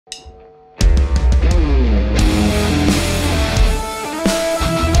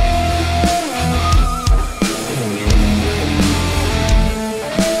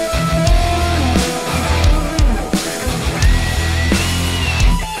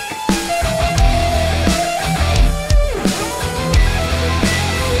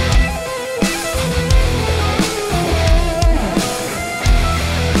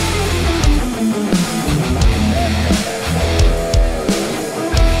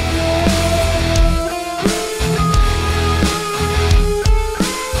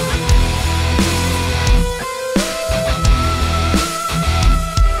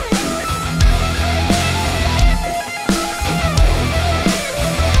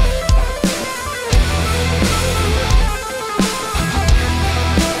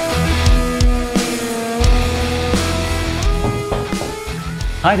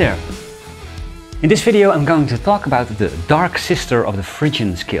Hi there! In this video I'm going to talk about the dark sister of the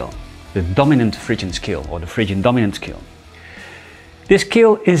Phrygian scale, the dominant Phrygian scale or the Phrygian dominant scale. This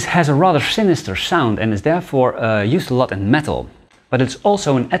scale has a rather sinister sound and is therefore used a lot in metal, but it's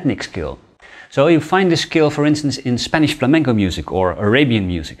also an ethnic scale. So you find this scale, for instance, in Spanish flamenco music or Arabian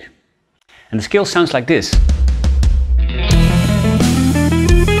music. And the scale sounds like this.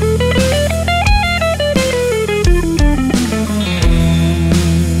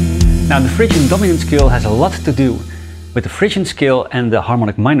 Now, the Phrygian dominant scale has a lot to do with the Phrygian scale and the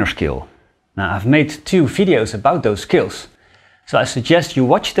harmonic minor scale. Now, I've made 2 videos about those scales, so I suggest you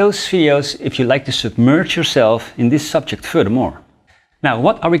watch those videos if you like to submerge yourself in this subject furthermore. Now,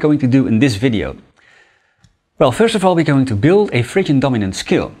 what are we going to do in this video? Well, first of all, we're going to build a Phrygian dominant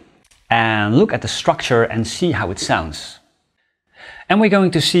scale and look at the structure and see how it sounds. And we're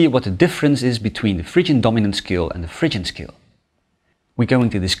going to see what the difference is between the Phrygian dominant scale and the Phrygian scale. We're going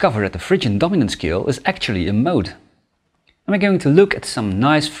to discover that the Phrygian dominant scale is actually a mode. And we're going to look at some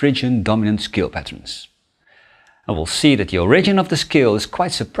nice Phrygian dominant scale patterns. And we'll see that the origin of the scale is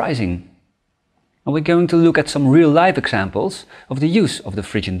quite surprising. And we're going to look at some real-life examples of the use of the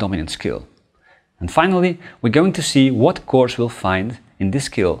Phrygian dominant scale. And finally, we're going to see what chords we'll find in this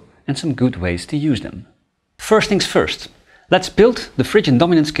scale and some good ways to use them. First things first, let's build the Phrygian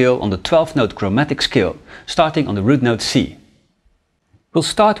dominant scale on the 12-note chromatic scale, starting on the root note C. We'll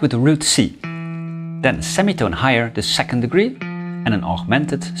start with the root C, then a semitone higher, the 2nd degree, and an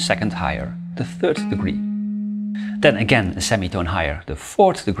augmented 2nd higher, the 3rd degree. Then again a semitone higher, the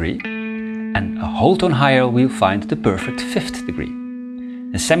 4th degree, and a whole tone higher we'll find the perfect 5th degree.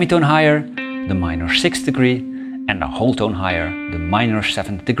 A semitone higher, the minor 6th degree, and a whole tone higher, the minor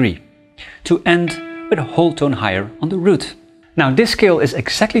 7th degree, to end with a whole tone higher on the root. Now, this scale is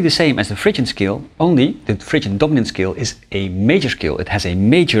exactly the same as the Phrygian scale, only the Phrygian dominant scale is a major scale. It has a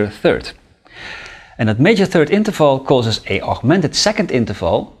major third. And that major third interval causes an augmented 2nd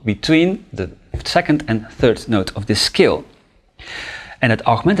interval between the 2nd and 3rd note of this scale. And that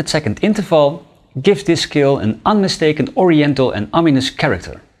augmented 2nd interval gives this scale an unmistaken oriental and ominous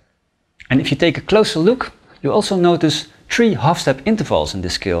character. And if you take a closer look, you also notice 3 half-step intervals in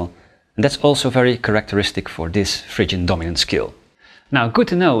this scale. And that's also very characteristic for this Phrygian dominant scale. Now, good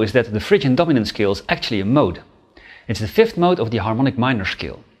to know is that the Phrygian dominant scale is actually a mode. It's the 5th mode of the harmonic minor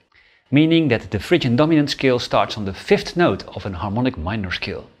scale, meaning that the Phrygian dominant scale starts on the 5th note of an harmonic minor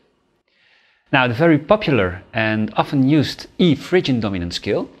scale. Now, the very popular and often used E Phrygian dominant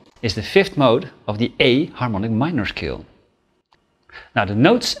scale is the 5th mode of the A harmonic minor scale. Now, the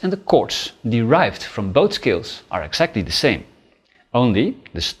notes and the chords derived from both scales are exactly the same. Only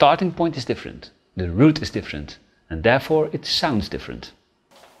the starting point is different, the root is different, and therefore it sounds different.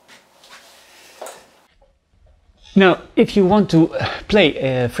 Now, if you want to play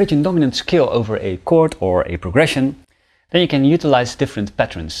a Phrygian dominant scale over a chord or a progression, then you can utilize different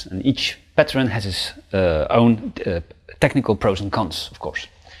patterns, and each pattern has its own technical pros and cons, of course.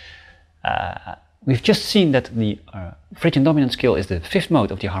 We've just seen that the Phrygian dominant scale is the 5th mode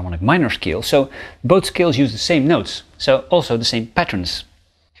of the harmonic minor scale, so both scales use the same notes, so also the same patterns.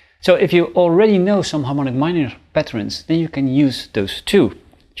 So if you already know some harmonic minor patterns, then you can use those too.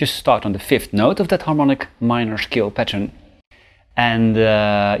 Just start on the 5th note of that harmonic minor scale pattern and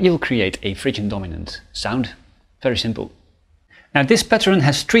you'll create a Phrygian dominant sound. Very simple. Now, this pattern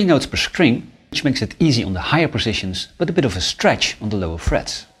has 3 notes per string, which makes it easy on the higher positions, but a bit of a stretch on the lower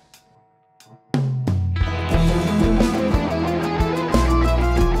frets.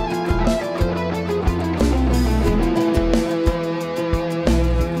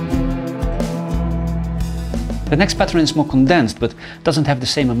 The next pattern is more condensed, but doesn't have the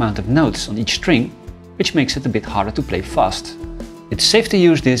same amount of notes on each string, which makes it a bit harder to play fast. It's safe to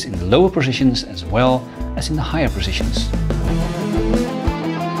use this in the lower positions as well as in the higher positions.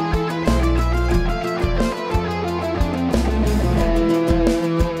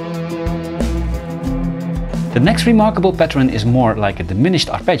 The next remarkable pattern is more like a diminished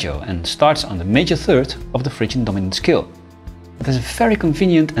arpeggio and starts on the major third of the Phrygian dominant scale. It has a very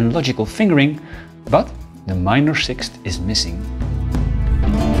convenient and logical fingering, but the minor 6th is missing.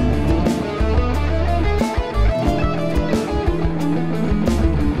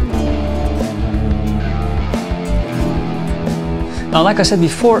 Now, like I said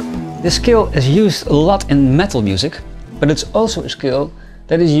before, this scale is used a lot in metal music, but it's also a scale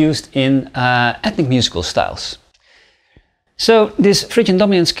that is used in ethnic musical styles. So this Phrygian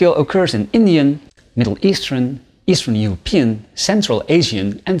dominant scale occurs in Indian, Middle Eastern, Eastern European, Central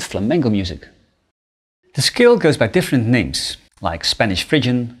Asian and flamenco music. The scale goes by different names, like Spanish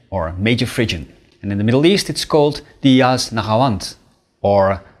Phrygian or Major Phrygian, and in the Middle East it's called the Hijaz-Nahawand.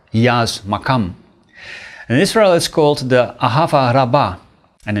 or Hijaz maqam. In Israel it's called the Ahava Rabbah,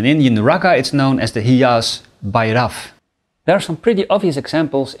 and in Indian Raga it's known as the Hijaz Bhairav. There are some pretty obvious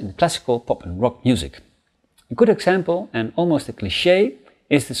examples in classical pop and rock music. A good example, and almost a cliché,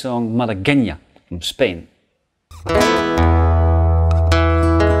 is the song Malagueña from Spain.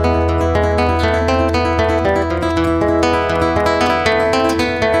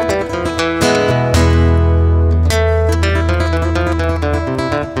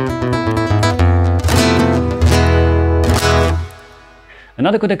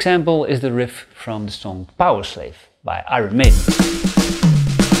 Another good example is the riff from the song Power Slave by Iron Maiden.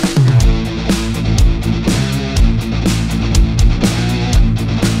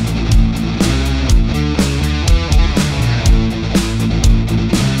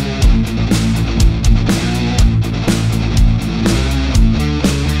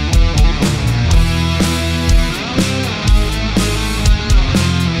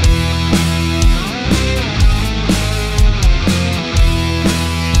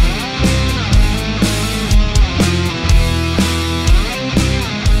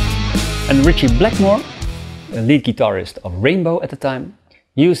 And Ritchie Blackmore, the lead guitarist of Rainbow at the time,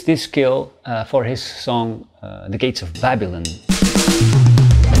 used this scale for his song The Gates of Babylon.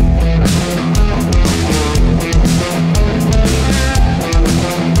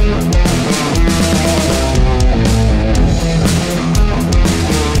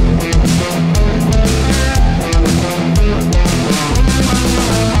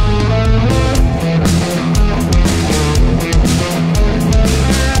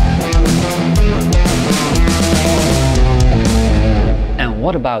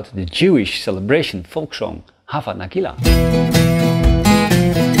 What about the Jewish celebration folk song Hava Nagila?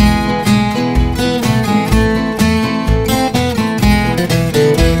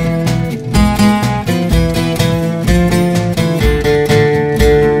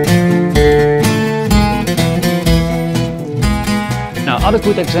 Now, other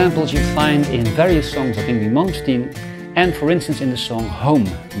good examples you find in various songs of Yngwie Malmsteen, and for instance in the song Home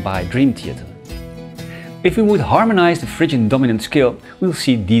by Dream Theater. If we would harmonize the Phrygian dominant scale, we'll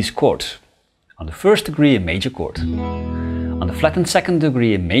see these chords. On the first degree, a major chord. On the flattened second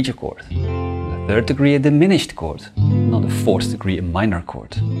degree, a major chord. On the third degree, a diminished chord. And on the fourth degree, a minor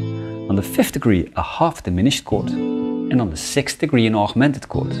chord. On the fifth degree, a half diminished chord. And on the sixth degree, an augmented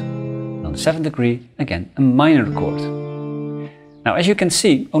chord. And on the seventh degree, again, a minor chord. Now, as you can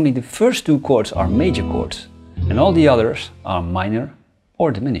see, only the first two chords are major chords, and all the others are minor or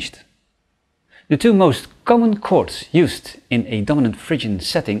diminished. The two most common chords used in a dominant Phrygian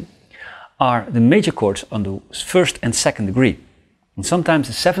setting are the major chords on the first and second degree. And sometimes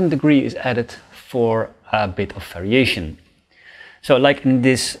the seventh degree is added for a bit of variation. So like in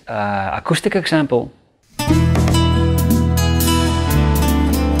this acoustic example,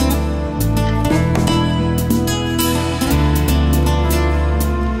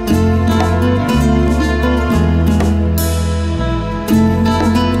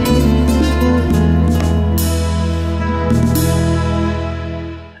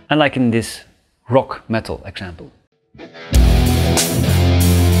 and like in this rock metal example.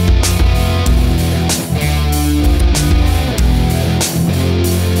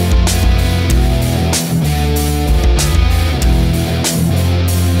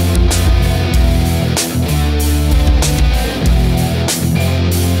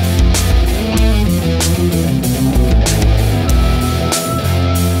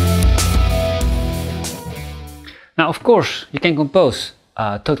 Now, of course, you can compose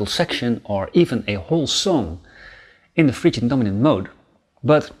a total section or even a whole song in the Phrygian dominant mode,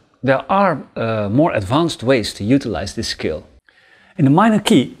 but there are more advanced ways to utilize this scale. In the minor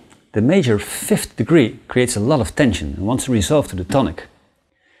key, the major fifth degree creates a lot of tension and wants to resolve to the tonic.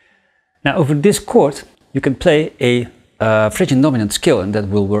 Now, over this chord, you can play a Phrygian dominant scale, and that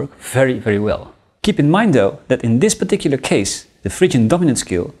will work very, very well. Keep in mind though that in this particular case, the Phrygian dominant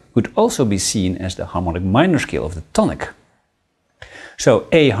scale would also be seen as the harmonic minor scale of the tonic. So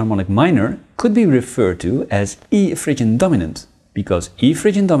A harmonic minor could be referred to as E Phrygian dominant, because E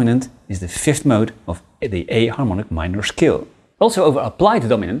Phrygian dominant is the fifth mode of the A harmonic minor scale. Also, over applied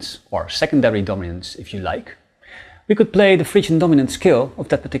dominance, or secondary dominance if you like, we could play the Phrygian dominant scale of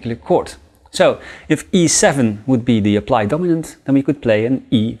that particular chord. So if E7 would be the applied dominant, then we could play an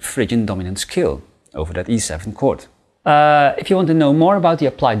E Phrygian dominant scale over that E7 chord. If you want to know more about the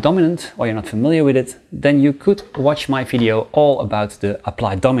applied dominant, or you're not familiar with it, then you could watch my video all about the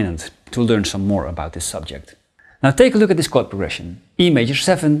applied dominant to learn some more about this subject. Now take a look at this chord progression: E major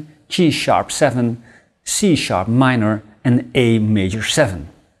 7, G sharp 7, C sharp minor and A major 7.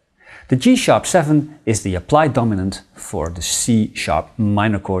 The G♯7 is the applied dominant for the C#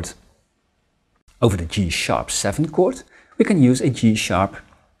 minor chord. Over the G♯7 chord, we can use a G#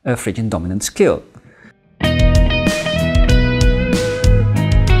 Phrygian dominant scale.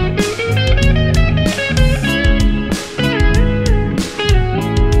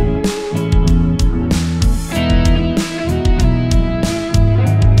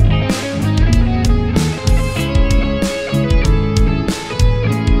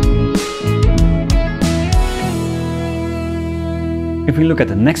 If we look at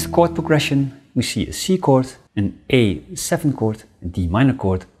the next chord progression, we see a C chord, an A7 chord, a D minor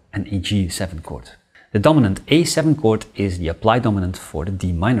chord and a G7 chord. The dominant A7 chord is the applied dominant for the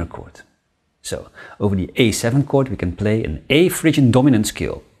D minor chord. So over the A7 chord we can play an A Phrygian dominant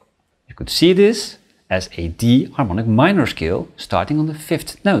scale. You could see this as a D harmonic minor scale starting on the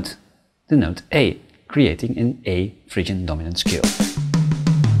 5th note, the note A, creating an A Phrygian dominant scale.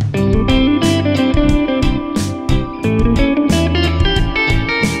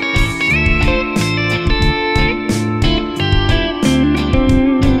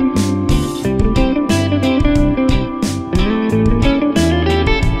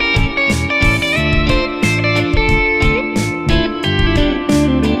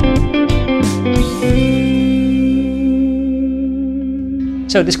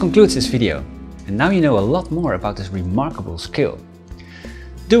 So this concludes this video, and now you know a lot more about this remarkable scale.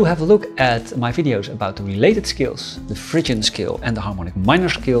 Do have a look at my videos about the related scales, the Phrygian scale and the harmonic minor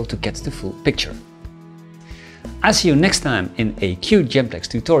scale, to get the full picture. I'll see you next time in a Q Jamtracks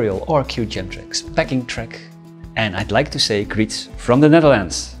tutorial or Q Jamtracks backing track, and I'd like to say greets from the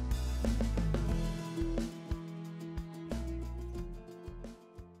Netherlands.